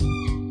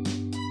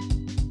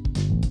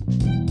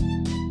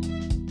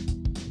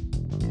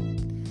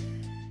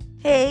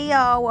Hey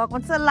y'all,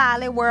 welcome to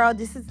Lolly World.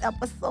 This is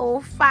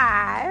episode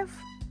 5.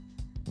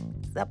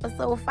 It's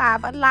episode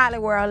 5 of Lolly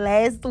World.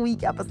 Last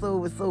week episode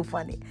was so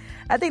funny.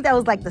 I think that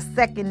was like the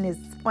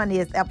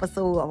funniest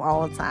episode of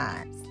all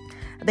times.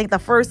 I think the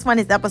first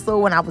funniest episode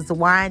when I was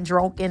wine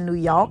drunk in New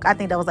York. I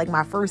think that was like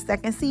my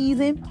second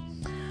season.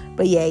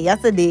 But yeah,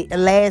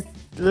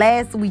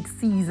 last week's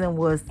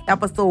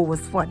episode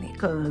was funny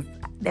because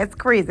that's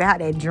crazy how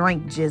that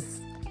drink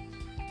just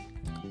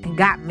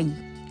got me.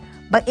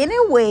 But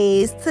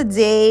anyways,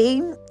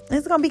 today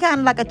it's going to be kind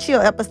of like a chill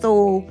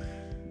episode.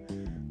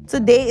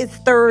 Today is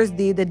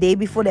Thursday, the day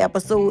before the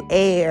episode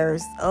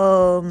airs.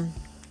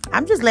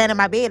 I'm just laying in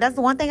my bed. That's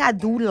the one thing I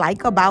do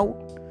like about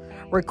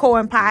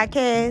recording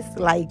podcasts,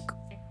 like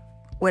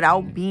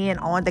without being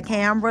on the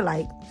camera.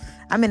 Like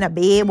I'm in a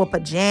bed with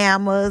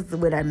pajamas,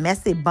 with a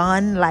messy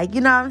bun. Like,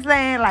 you know what I'm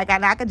saying? Like,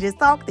 and I can just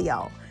talk to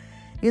y'all.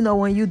 You know,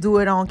 when you do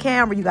it on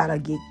camera, you got to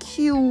get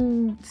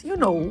cute,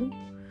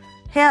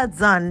 hair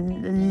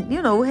done,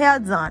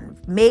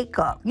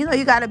 makeup.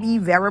 You got to be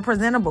very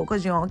presentable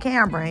because you're on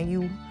camera and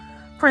you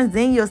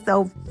present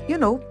yourself,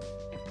 to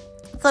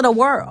the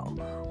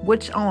world.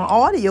 Which on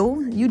audio,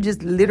 you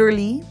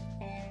literally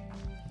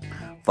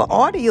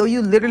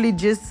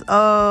just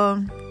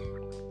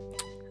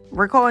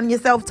recording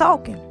yourself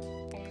talking.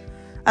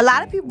 A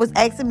lot of people was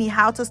asking me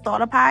how to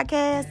start a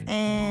podcast,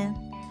 and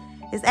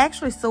it's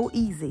actually so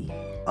easy.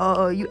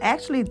 You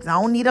actually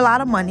don't need a lot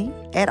of money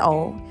at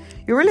all.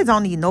 You really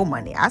don't need no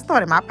money. I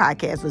started my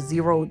podcast with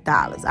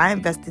 $0. I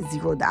invested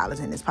 $0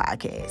 in this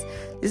podcast.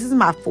 This is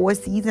my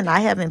 4th season. I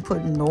haven't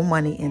put no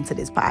money into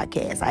this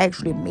podcast. I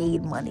actually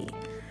made money.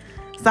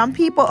 Some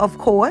people, of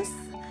course,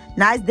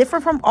 now it's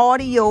different from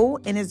audio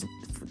and it's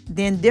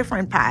then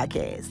different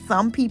podcasts.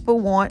 Some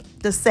people want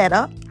the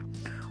setup,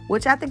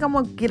 which I think I'm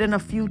going to get in the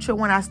future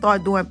when I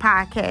start doing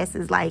podcasts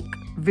is like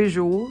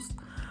visuals.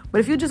 But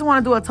if you just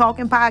want to do a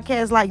talking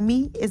podcast like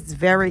me, it's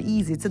very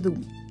easy to do.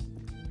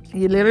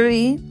 You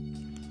literally,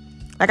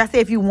 like I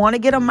said, if you want to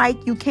get a mic,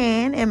 you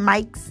can. And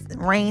mics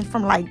range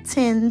from like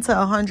 $10 to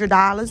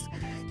 $100.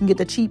 You can get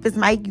the cheapest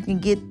mic. You can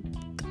get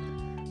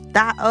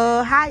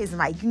the highest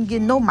mic. You can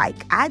get no mic.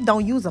 I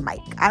don't use a mic.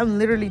 I'm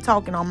literally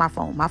talking on my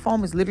phone. My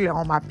phone is literally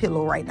on my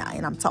pillow right now,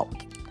 and I'm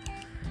talking.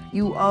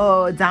 You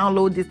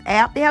download this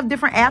app. They have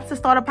different apps to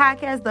start a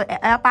podcast.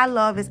 The app I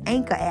love is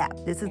Anchor app.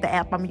 This is the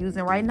app I'm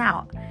using right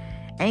now.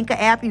 Anchor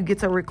app, you get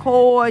to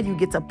record, you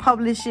get to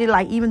publish it.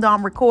 Like, even though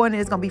I'm recording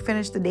it's going to be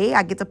finished today,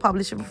 I get to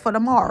publish it for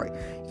tomorrow.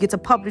 You get to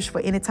publish for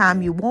any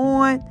time you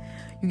want.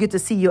 You get to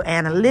see your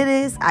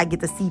analytics. I get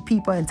to see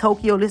people in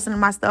Tokyo listening to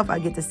my stuff. I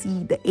get to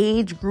see the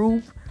age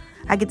group.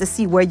 I get to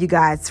see where you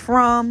guys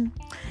from.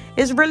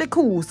 It's really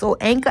cool. So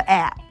Anchor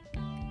app.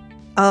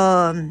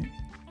 And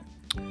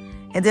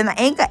then the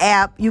Anchor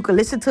app, you can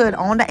listen to it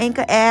on the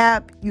Anchor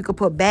app. You can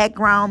put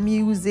background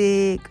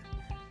music.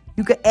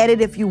 You can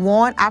edit if you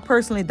want. I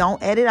personally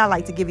don't edit. I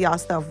like to give y'all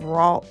stuff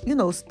raw,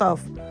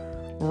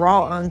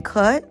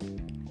 uncut.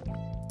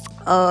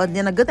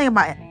 Then a good thing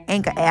about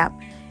Anchor app,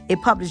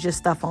 it publishes your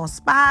stuff on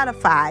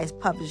Spotify. It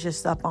publishes your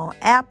stuff on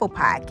Apple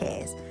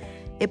Podcasts.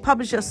 It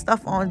publishes your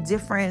stuff on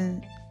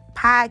different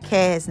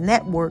podcast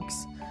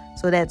networks.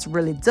 So that's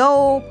really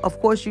dope. Of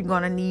course, you're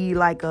going to need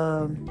how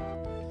can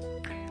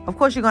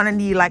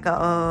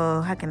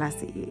I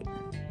say it?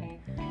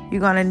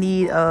 You're going to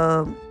need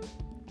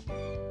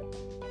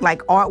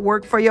like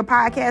artwork for your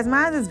podcast.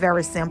 Mine is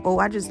very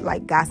simple. I just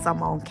got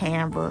something on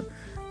Canva.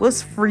 It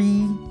was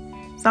free.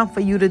 Something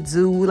for you to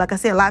do. Like I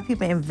said, a lot of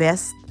people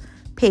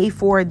pay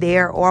for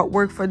their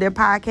artwork for their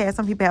podcast.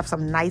 Some people have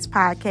some nice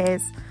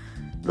podcasts.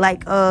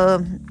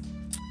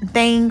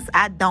 Things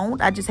I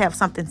don't. I just have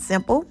something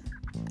simple.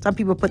 Some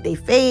people put their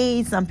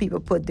face. Some people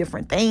put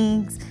different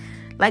things.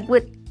 Like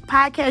with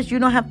podcasts, you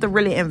don't have to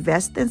really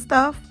invest in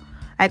stuff.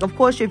 Like, of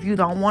course, if you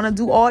don't want to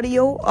do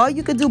audio, or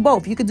you could do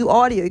both. You could do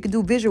audio. You could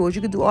do visuals.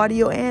 You could do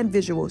audio and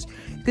visuals.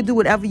 You could do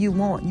whatever you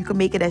want. You can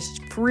make it as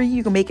free.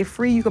 You can make it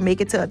free. You can make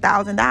it to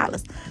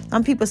 $1,000.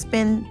 Some people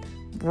spend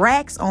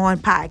racks on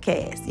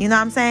podcasts. You know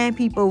what I'm saying?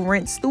 People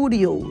rent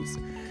studios.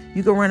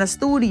 You can rent a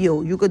studio.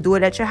 You could do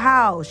it at your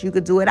house. You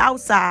could do it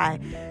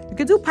outside. You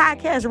could do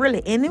podcasts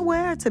really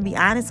anywhere, to be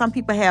honest. Some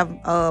people have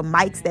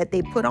mics that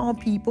they put on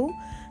people.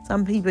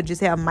 Some people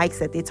just have mics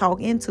that they talk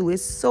into.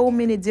 It's so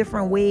many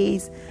different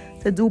ways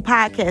to do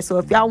podcasts. So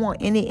if y'all want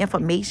any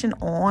information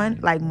on,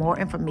 more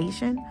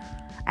information,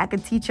 I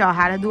can teach y'all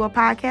how to do a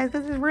podcast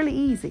because it's really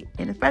easy.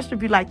 And especially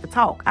if you like to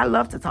talk. I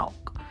love to talk.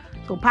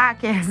 So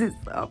podcast is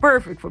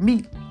perfect for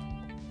me.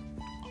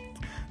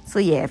 So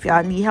yeah, if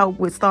y'all need help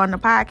with starting a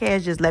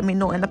podcast, just let me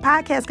know. And the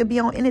podcast could be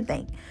on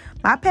anything.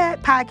 My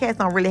podcast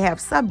don't really have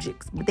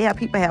subjects, but they have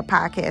people have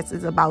podcasts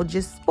is about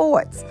just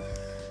sports.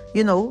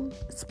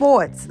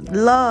 Sports,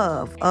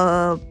 love,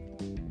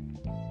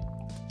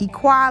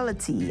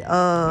 equality,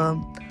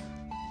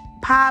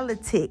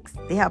 politics.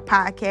 They have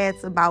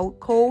podcasts about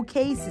cold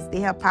cases. They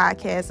have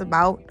podcasts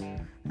about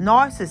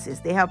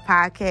narcissists. They have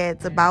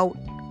podcasts about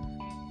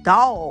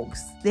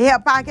dogs. They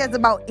have podcasts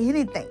about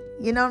anything.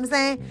 You know what I'm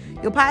saying?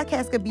 Your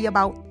podcast could be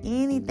about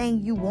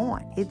anything you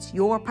want. It's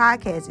your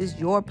podcast. It's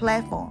your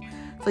platform.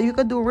 So you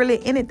could do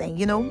really anything,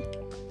 you know?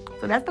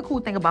 So that's the cool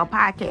thing about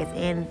podcasts.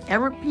 And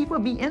every people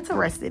be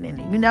interested in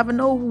it. You never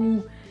know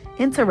who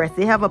interested.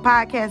 They have a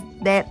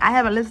podcast that I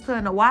haven't listened to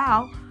in a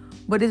while,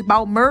 but it's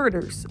about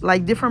murders,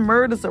 like different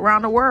murders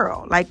around the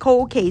world, like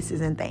cold cases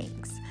and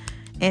things.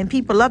 And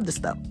people love the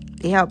stuff.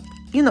 They have,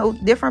 you know,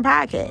 different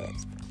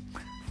podcasts.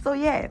 So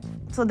yeah,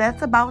 so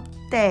that's about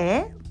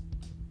that.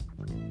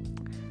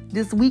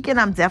 This weekend,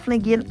 I'm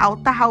definitely getting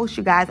out the house,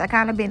 you guys. I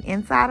kind of been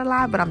inside a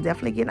lot, but I'm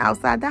definitely getting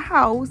outside the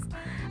house.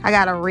 I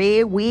got a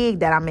red wig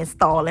that I'm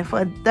installing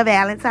for the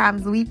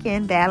Valentine's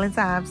weekend,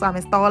 Valentine's. So I'm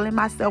installing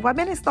myself. I've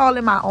been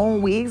installing my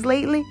own wigs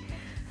lately.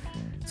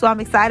 So I'm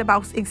excited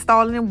about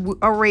installing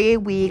a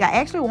red wig. I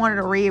actually wanted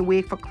a red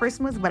wig for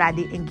Christmas, but I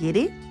didn't get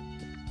it.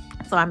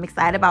 So I'm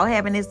excited about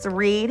having this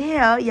red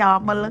hair. Y'all,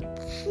 I'm going to look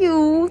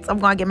cute. I'm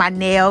going to get my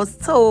nails,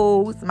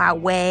 toes, my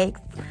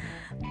wax.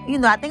 You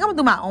know, I think I'm going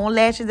to do my own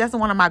lashes. That's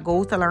one of my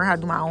goals, to learn how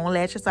to do my own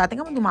lashes. So I think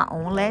I'm going to do my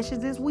own lashes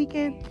this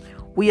weekend.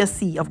 We'll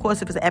see. Of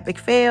course, if it's an epic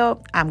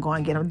fail, I'm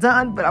going to get them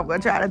done. But I'm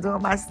going to try to do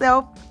it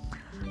myself.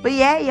 But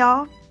yeah,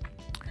 y'all.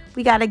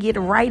 We got to get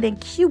right and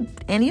cute.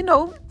 And you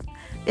know,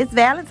 it's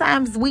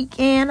Valentine's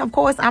weekend. Of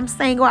course, I'm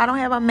single. I don't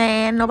have a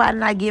man. Nobody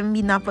not giving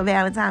me nothing for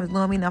Valentine's,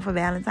 doing me nothing for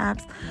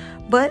Valentine's.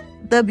 But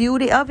the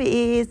beauty of it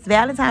is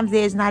Valentine's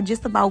Day is not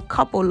just about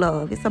couple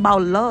love. It's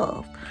about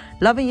love.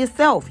 Loving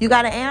yourself. You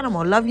got an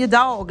animal. Love your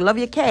dog. Love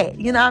your cat.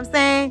 You know what I'm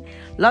saying?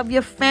 Love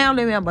your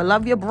family member.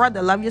 Love your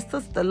brother. Love your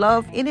sister.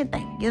 Love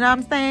anything. You know what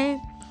I'm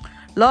saying?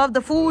 Love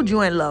the food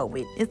you're in love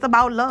with. It's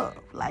about love.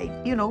 Like,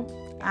 you know,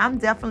 I'm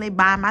definitely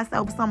buying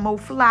myself some more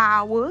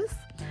flowers.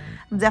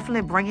 I'm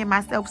definitely bringing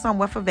myself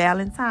somewhere for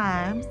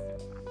Valentine's.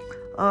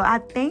 I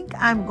think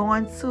I'm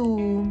going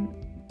to...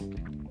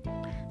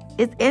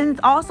 It's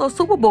also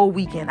Super Bowl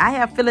weekend. I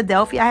have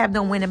Philadelphia. I have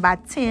them winning by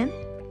 10.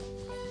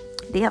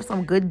 They have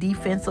some good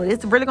defense, so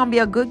it's really going to be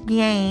a good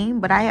game.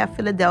 But I have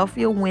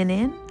Philadelphia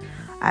winning.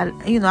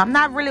 I'm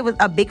not really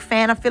a big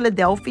fan of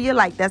Philadelphia.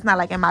 Like, that's not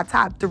like in my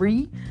top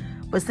 3.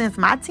 But since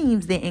my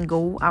teams didn't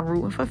go, I'm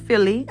rooting for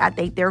Philly. I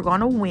think they're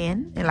going to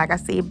win. And like I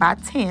said, by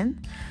 10.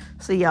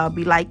 So y'all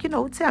be like,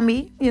 tell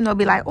me, be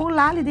like, oh,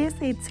 Lolly did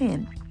say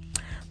 10.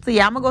 So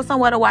yeah, I'm going to go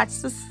somewhere to watch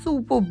the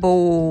Super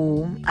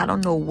Bowl. I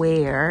don't know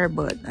where,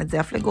 but I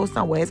definitely go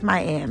somewhere. It's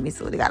Miami,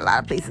 so they got a lot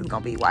of places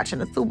going to be watching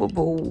the Super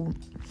Bowl.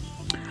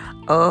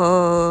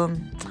 For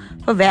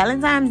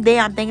Valentine's Day,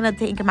 I'm thinking of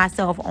taking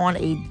myself on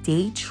a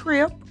day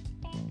trip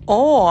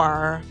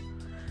or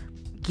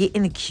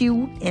getting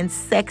cute and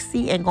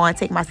sexy and going to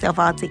take myself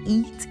out to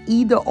eat.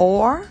 Either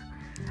or.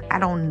 I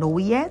don't know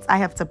yet. I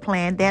have to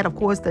plan that. Of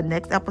course, the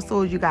next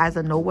episode, you guys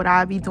will know what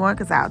I'll be doing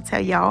because I'll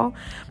tell y'all.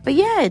 But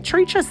yeah,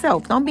 treat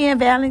yourself. Don't be in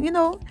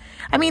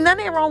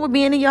nothing wrong with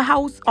being in your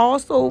house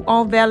also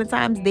on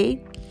Valentine's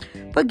Day.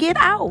 But get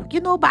out.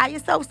 Buy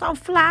yourself some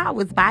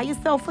flowers. Buy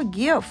yourself a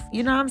gift.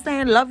 You know what I'm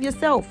saying? Love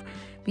yourself.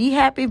 Be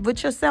happy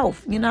with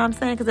yourself. You know what I'm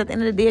saying? Because at the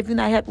end of the day, if you're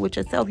not happy with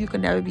yourself, you can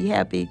never be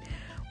happy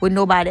with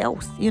nobody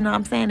else. You know what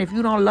I'm saying? If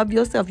you don't love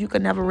yourself, you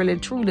can never really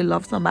truly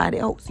love somebody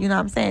else. You know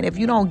what I'm saying? If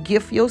you don't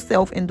gift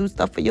yourself and do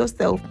stuff for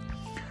yourself,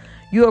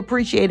 you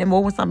appreciate it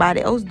more when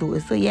somebody else do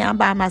it. So yeah, I'm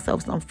buying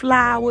myself some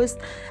flowers.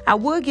 I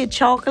would get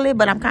chocolate,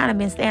 but I'm kind of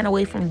been staying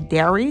away from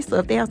dairy. So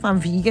if they have some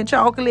vegan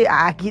chocolate,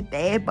 I get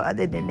that. But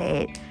other than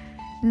that,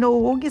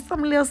 no, get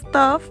some little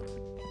stuff.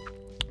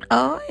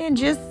 And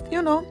just,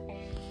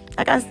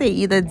 like I said,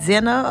 either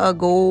dinner or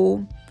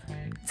go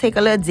take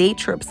a little day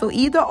trip. So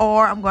either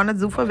or I'm going to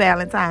do for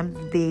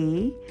Valentine's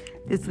Day.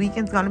 This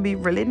weekend's going to be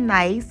really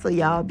nice. So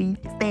y'all be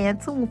staying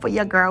tuned for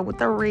your girl with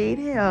the red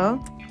hair.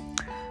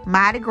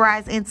 Mardi Gras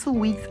is in 2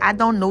 weeks. I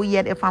don't know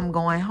yet if I'm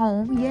going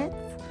home yet.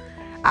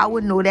 I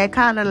would know that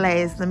kind of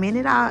last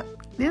minute. I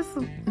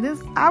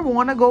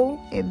want to go.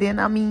 And then,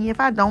 if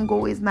I don't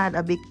go, it's not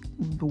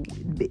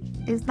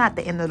it's not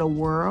the end of the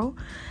world.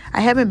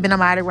 I haven't been to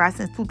Mardi Gras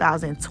since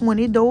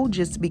 2020 though,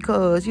 just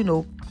because,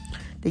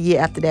 the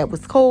year after that was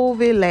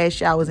COVID. Last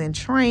year I was in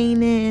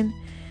training.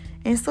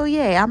 And so,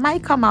 yeah, I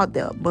might come out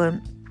there. But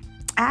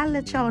I'll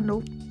let y'all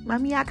know.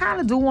 I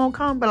kind of do want to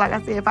come. But like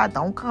I said, if I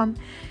don't come,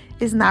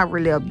 it's not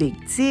really a big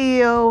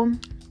deal.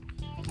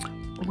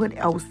 What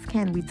else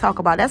can we talk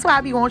about? That's why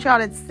I be want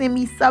y'all to send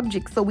me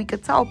subjects so we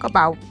could talk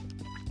about.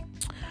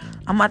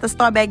 I'm about to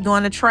start back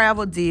doing the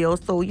travel deal.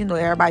 So,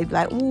 everybody be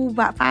like, ooh,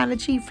 find a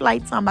cheap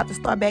flight. So I'm about to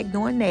start back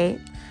doing that.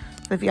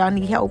 So if y'all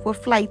need help with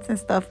flights and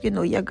stuff,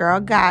 your girl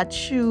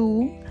got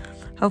you.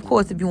 Of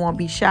course, if you want to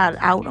be shouted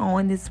out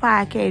on this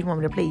podcast, you want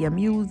me to play your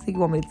music, you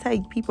want me to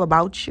tell people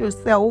about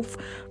yourself,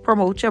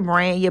 promote your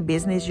brand, your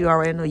business, you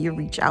already know you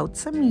reach out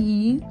to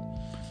me.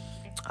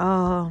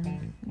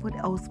 What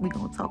else we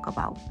going to talk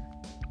about?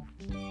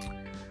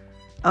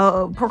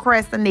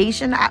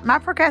 Procrastination. My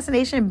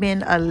procrastination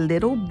been a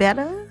little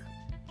better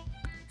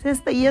since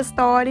the year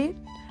started.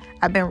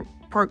 I've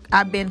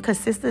been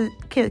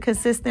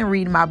consistent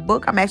reading my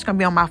book. I'm actually going to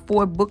be on my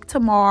 4th book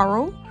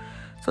tomorrow.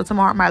 So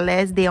tomorrow, my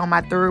last day on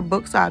my 3rd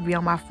book. So I'll be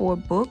on my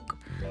 4th book.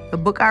 The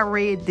book I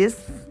read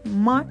this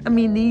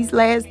these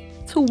last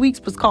 2 weeks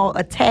was called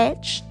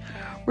Attached.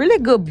 Really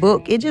good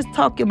book. It just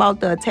talks about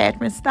the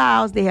attachment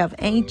styles. They have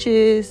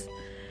anxious,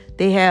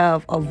 they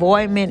have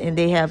avoidant, and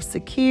they have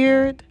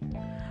secured.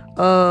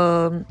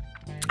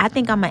 I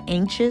think I'm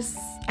anxious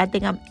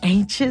attachment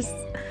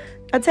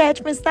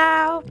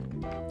style.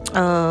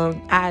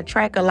 I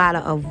attract a lot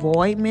of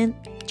avoidant.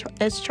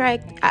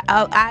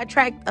 I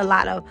attract a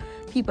lot of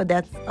people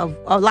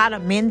a lot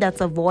of men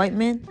that's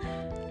avoidant.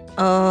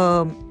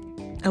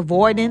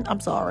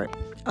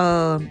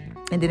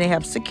 And then they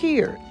have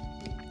secured.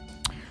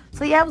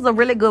 So yeah, it was a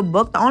really good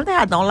book. The only thing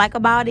I don't like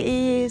about it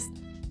is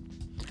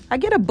I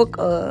get a book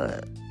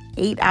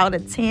 8 out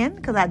of 10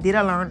 because I did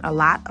learn a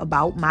lot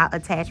about my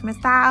attachment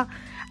style.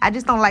 I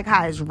just don't like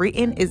how it's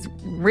written. It's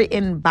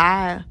written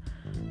by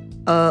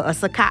a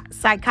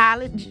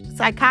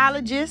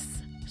psychologist.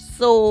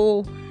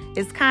 So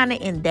it's kind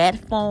of in that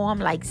form,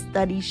 like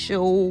study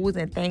shows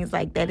and things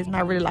like that. It's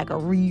not really like a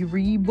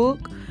reread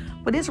book,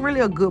 but it's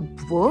really a good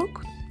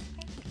book.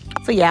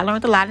 So yeah, I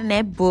learned a lot in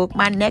that book.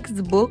 My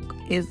next book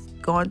is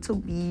going to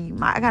be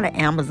I got an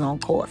Amazon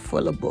cart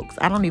full of books.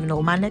 I don't even know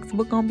what my next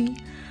book gonna be.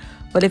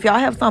 But if y'all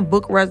have some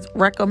book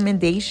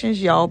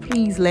recommendations, y'all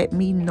please let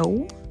me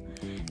know.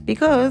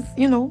 Because,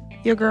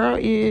 your girl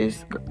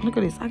is... Look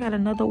at this. I got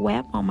another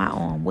wrap on my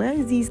arm. Where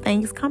is these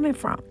things coming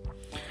from?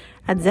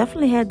 I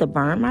definitely had to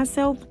burn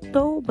myself,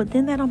 though. But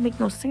then that don't make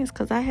no sense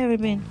because I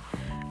haven't been...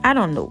 I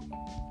don't know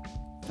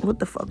what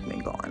the fuck been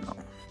going on.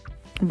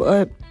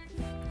 But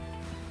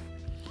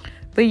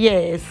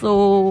yeah,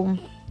 so...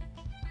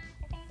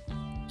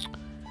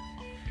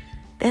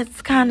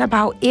 That's kind of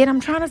about it. I'm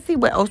trying to see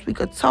what else we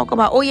could talk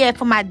about. Oh, yeah,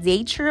 for my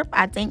day trip,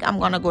 I think I'm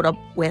going to go to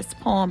West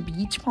Palm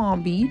Beach.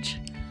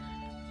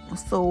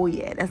 So,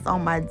 yeah, that's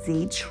on my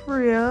day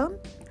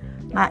trip.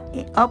 My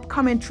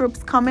upcoming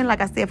trips coming.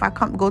 Like I said, if I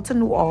go to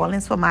New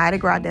Orleans for Mardi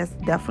Gras, that's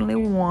definitely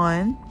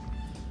one.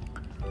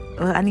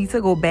 I need to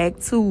go back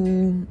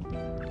to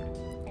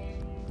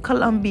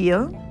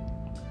Colombia.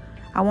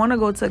 I want to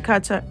go to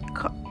Carter.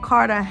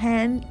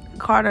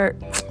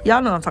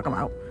 Y'all know what I'm talking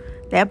about.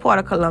 That part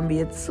of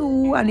Colombia,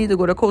 too. I need to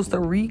go to Costa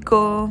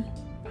Rica.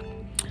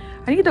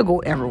 I need to go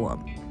everywhere.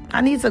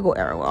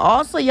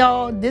 Also,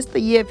 y'all, this the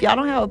year. If y'all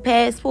don't have a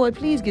passport,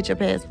 please get your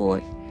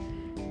passport.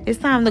 It's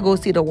time to go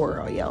see the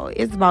world, y'all.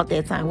 It's about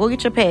that time. Go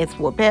get your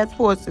passport.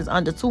 Passports is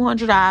under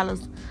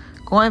 $200.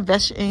 Go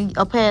invest in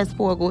a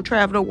passport. Go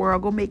travel the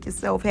world. Go make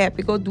yourself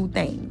happy. Go do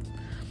things.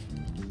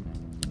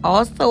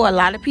 Also, a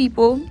lot of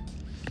people,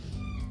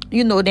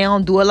 they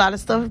don't do a lot of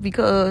stuff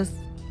because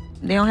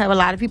they don't have a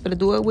lot of people to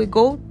do it with.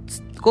 Go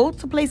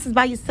to places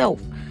by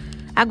yourself.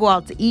 I go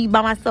out to eat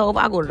by myself.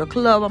 I go to the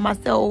club by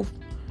myself.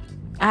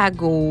 I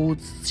go,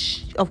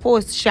 of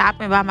course,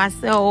 shopping by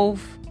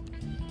myself.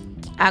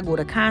 I go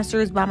to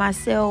concerts by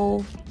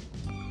myself.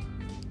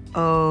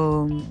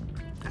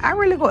 I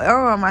really go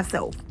everywhere by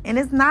myself. And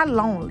it's not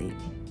lonely.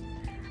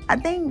 I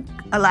think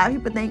a lot of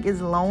people think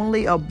it's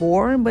lonely or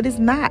boring, but it's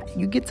not.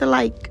 You get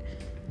to,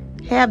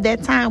 have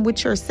that time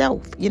with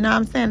yourself. You know what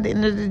I'm saying? At the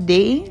end of the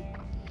day,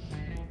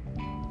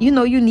 you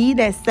need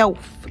that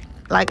self.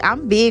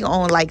 I'm big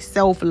on,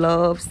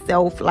 self-love,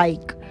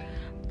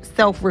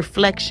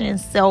 self-reflection,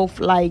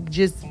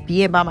 just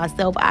being by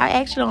myself. I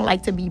actually don't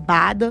like to be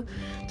bothered.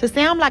 To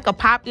say I'm a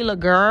popular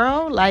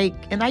girl,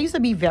 and I used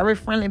to be very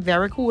friendly,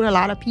 very cool with a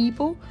lot of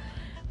people.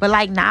 But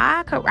I'd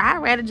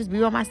rather just be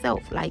by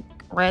myself.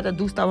 Rather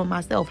do stuff with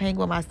myself, hang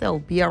with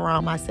myself, be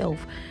around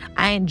myself.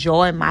 I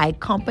enjoy my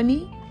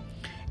company.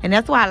 And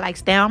that's why I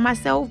stay on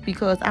myself,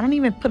 because I don't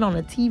even put on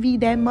the TV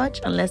that much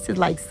unless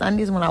it's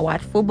Sundays when I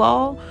watch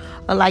football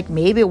or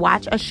maybe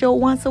watch a show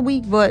once a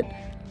week. But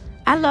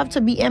I love to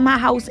be in my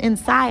house in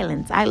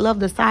silence. I love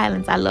the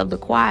silence. I love the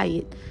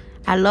quiet.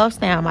 I love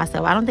staying on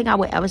myself. I don't think I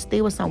would ever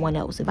stay with someone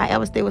else. If I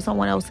ever stay with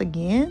someone else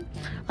again,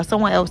 or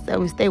someone else that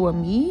would stay with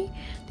me,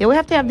 they would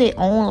have to have their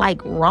own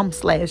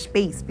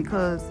room/space,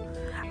 because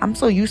I'm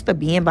so used to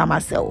being by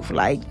myself.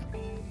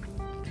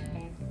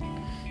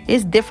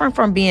 It's different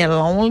from being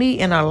lonely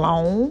and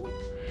alone.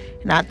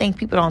 And I think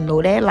people don't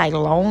know that.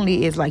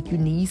 Lonely is you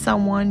need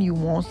someone, you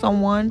want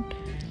someone.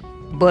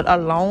 But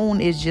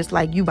alone is just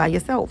you by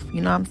yourself.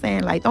 You know what I'm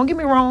saying? Don't get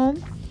me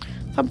wrong.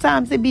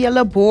 Sometimes it be a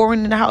little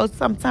boring in the house.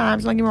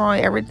 Sometimes, don't get me wrong,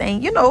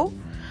 everything,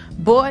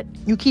 But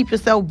you keep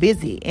yourself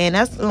busy. And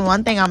that's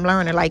one thing I'm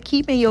learning.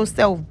 Keeping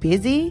yourself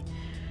busy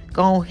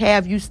gonna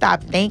have you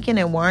stop thinking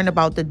and worrying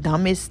about the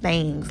dumbest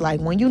things.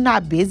 When you're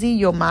not busy,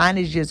 your mind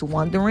is just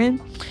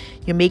wandering.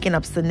 You're making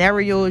up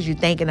scenarios. You're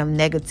thinking of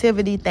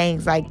negativity,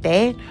 things like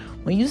that.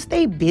 When you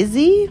stay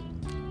busy,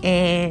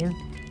 and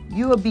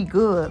you will be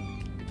good.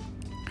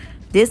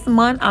 This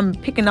month, I'm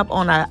picking up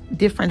on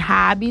different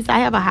hobbies. I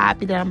have a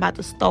hobby that I'm about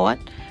to start.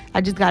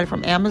 I just got it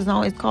from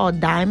Amazon. It's called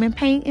diamond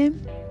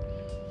painting.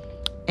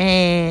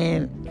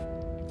 And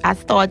I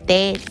start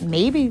that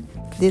maybe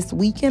this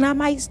weekend. I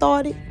might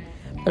start it.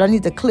 But I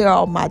need to clear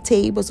out my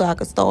table so I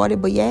can start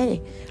it. But yeah,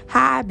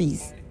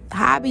 hobbies.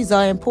 Hobbies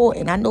are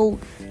important. I know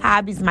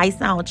hobbies might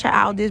sound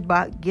childish,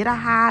 but get a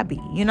hobby.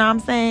 You know what I'm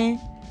saying?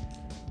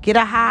 Get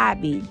a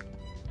hobby.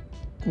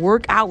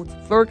 Work out.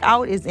 Work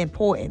out is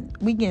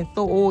important. We getting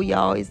so old,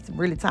 y'all. It's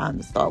really time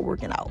to start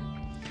working out.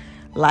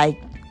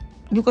 Like,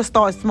 you can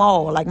start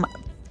small. Like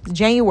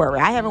January,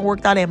 I haven't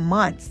worked out in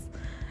months.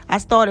 I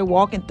started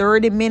walking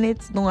 30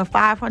 minutes, doing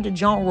 500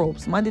 jump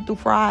ropes Monday through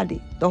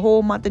Friday, the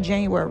whole month of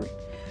January.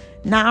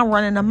 Now I'm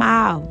running a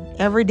mile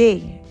every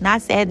day.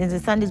 Not Saturdays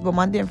and Sundays, but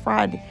Monday and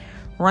Friday.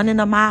 Running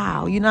a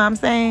mile. You know what I'm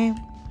saying?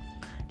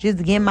 Just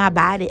getting my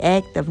body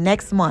active.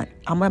 Next month,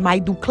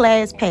 might do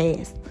class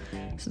pass.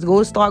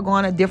 So start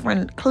going to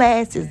different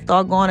classes.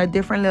 Start going to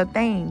different little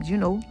things, you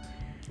know.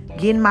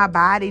 Getting my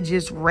body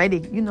just ready.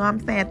 You know what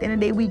I'm saying? At the end of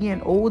the day, we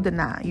getting older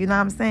now. You know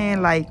what I'm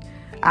saying? Like,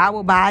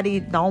 our body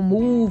don't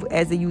move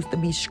as it used to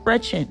be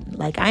stretching.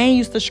 Like, I ain't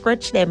used to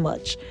stretch that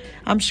much.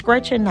 I'm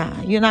stretching now.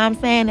 You know what I'm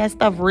saying? That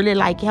stuff really,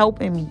 like,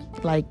 helping me.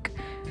 Like,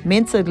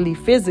 mentally,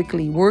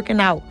 physically, working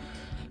out.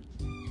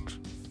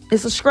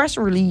 It's a stress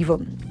reliever.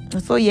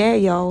 So, yeah,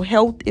 y'all.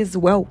 Health is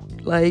wealth.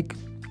 Like,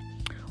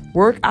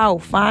 work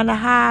out. Find a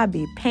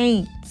hobby.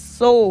 Paint.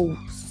 Sew.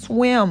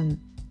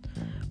 Swim.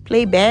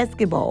 Play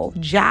basketball.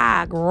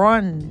 Jog.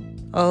 Run.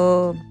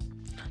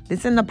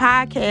 Listen to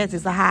podcasts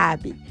is a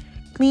hobby.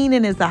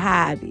 Cleaning is a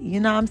hobby. You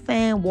know what I'm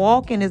saying?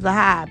 Walking is a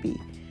hobby.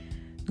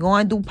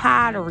 Going to do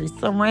pottery,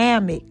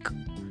 ceramic.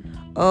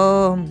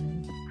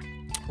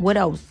 What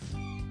else?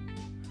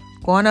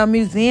 Going to a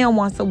museum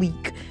once a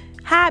week.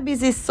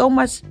 Hobbies is so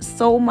much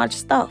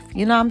stuff.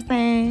 You know what I'm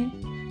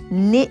saying?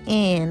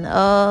 Knitting,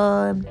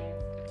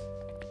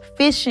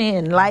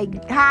 fishing.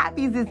 Like,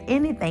 hobbies is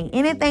anything.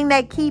 Anything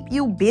that keep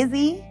you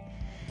busy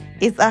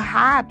is a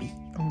hobby.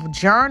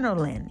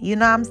 Journaling. You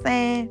know what I'm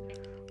saying?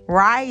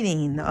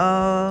 Writing.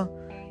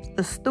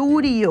 The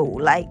studio,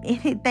 like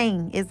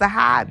anything is a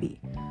hobby.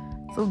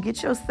 So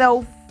get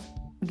yourself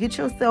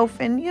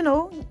in, you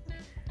know,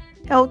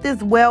 health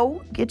is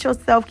wealth.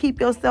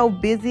 Keep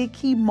yourself busy,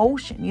 keep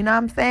motion. You know what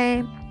I'm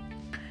saying?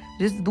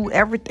 Just do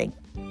everything.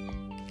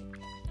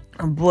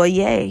 Boy,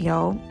 yeah,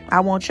 y'all.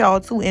 I want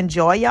y'all to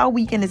enjoy y'all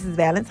weekend. This is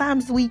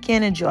Valentine's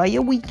weekend. Enjoy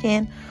your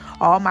weekend.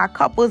 All my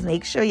couples,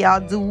 make sure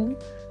y'all do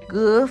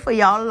good for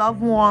y'all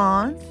loved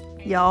ones.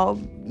 Y'all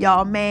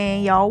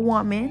man, y'all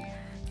woman.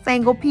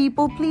 Single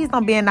people, please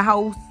don't be in the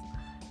house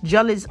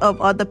jealous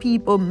of other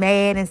people,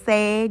 mad and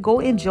sad. Go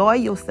enjoy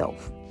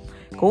yourself.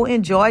 Go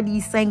enjoy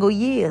these single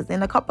years.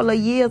 In a couple of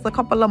years, a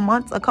couple of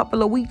months, a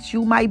couple of weeks,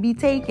 you might be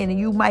taken and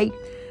you might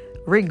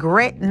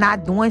regret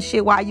not doing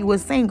shit while you were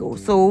single.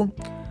 So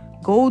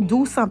go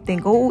do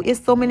something.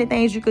 It's so many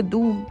things you could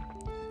do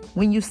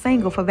when you're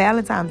single for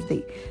Valentine's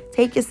Day.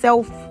 Take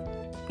yourself,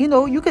 you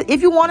know, you could,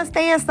 if you want to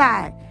stay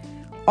inside,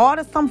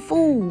 order some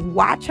food,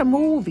 watch a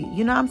movie.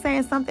 You know what I'm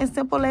saying? Something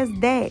simple as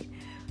that.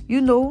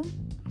 You know,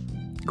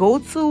 go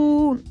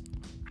to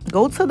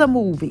the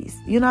movies.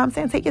 You know what I'm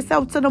saying? Take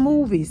yourself to the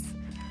movies.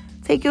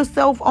 Take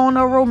yourself on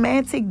a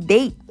romantic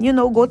date. You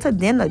know, go to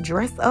dinner,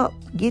 dress up,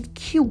 get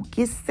cute,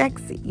 get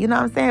sexy. You know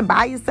what I'm saying?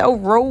 Buy yourself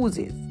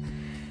roses.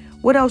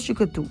 What else you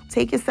could do?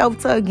 Take yourself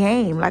to a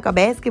game, like a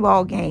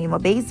basketball game, a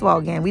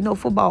baseball game. We know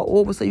football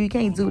over, so you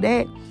can't do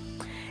that.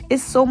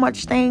 It's so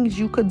much things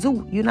you could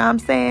do. You know what I'm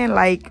saying?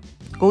 Like,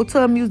 go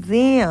to a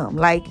museum.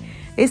 Like,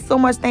 it's so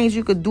much things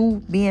you could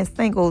do being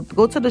single.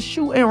 Go to the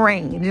shooting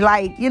range.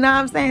 Like, you know what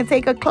I'm saying?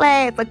 Take a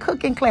class, a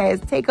cooking class.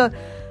 Take a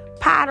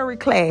pottery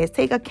class.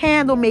 Take a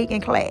candle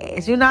making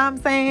class. You know what I'm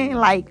saying?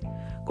 Like,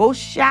 go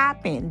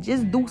shopping.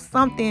 Just do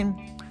something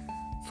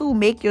to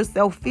make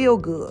yourself feel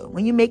good.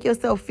 When you make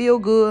yourself feel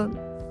good,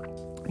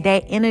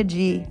 that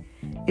energy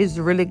is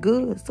really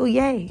good. So,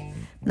 yay.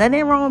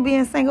 Nothing wrong with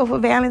being single for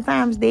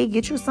Valentine's Day.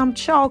 Get you some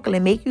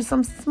chocolate. Make you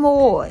some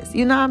s'mores.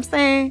 You know what I'm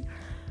saying?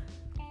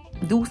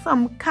 Do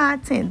some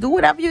content. Do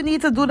whatever you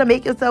need to do to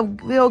make yourself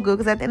feel good.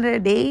 Because at the end of the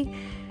day,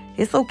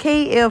 it's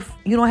okay if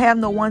you don't have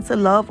no one to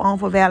love on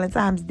for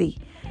Valentine's Day.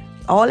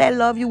 All that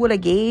love you would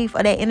have gave,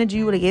 or that energy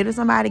you would have gave to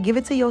somebody, give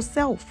it to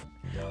yourself.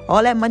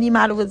 All that money you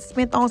might have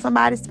spent on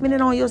somebody, spend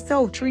it on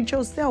yourself. Treat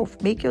yourself.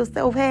 Make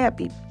yourself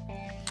happy.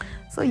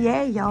 So,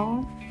 yeah,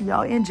 y'all.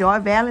 Y'all enjoy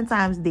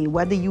Valentine's Day.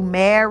 Whether you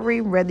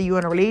married, whether you're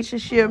in a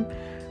relationship,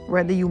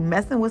 whether you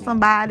messing with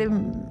somebody,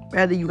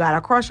 whether you got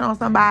a crush on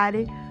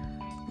somebody,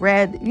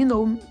 whether, you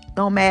know,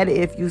 don't matter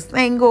if you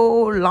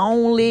single,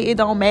 lonely, it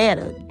don't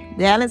matter.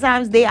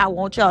 Valentine's Day, I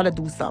want y'all to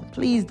do something.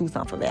 Please do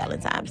something for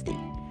Valentine's Day.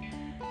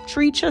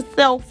 Treat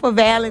yourself for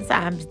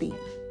Valentine's Day.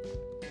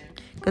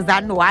 Because I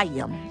know I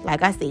am.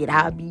 Like I said,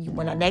 I'll be,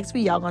 when the next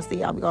week, y'all gonna see,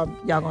 y'all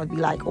gonna be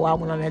like, oh, I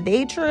went on a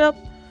day trip,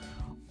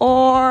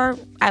 or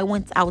I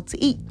went out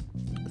to eat.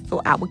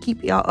 So I will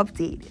keep y'all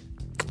updated.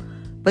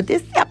 But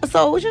this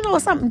episode, you know,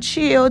 something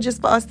chill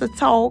just for us to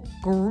talk.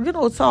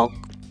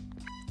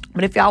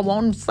 But if y'all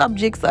want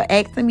subjects or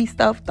asking me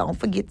stuff, don't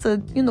forget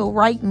to, you know,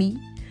 write me.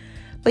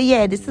 But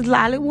yeah, this is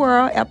Lolly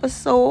World,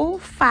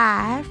 episode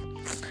 5.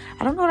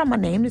 I don't know what I'm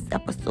gonna name this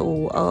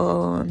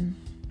episode.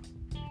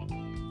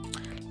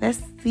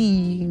 Let's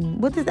see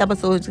what this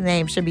episode's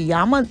name should be.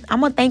 I'm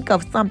gonna think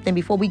of something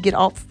before I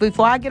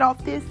get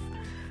off this.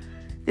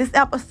 This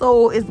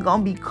episode is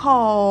gonna be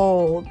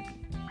called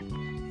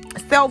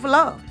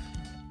Self-Love.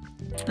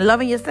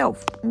 Loving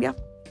yourself. Yeah.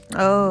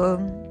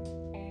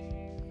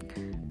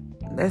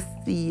 Let's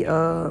see.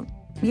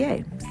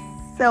 Yeah,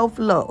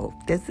 self-love.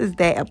 This is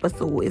that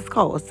episode. It's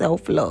called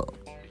self-love.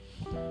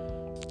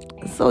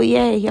 So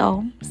yeah,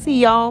 y'all.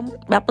 See y'all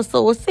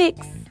episode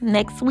 6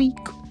 next week.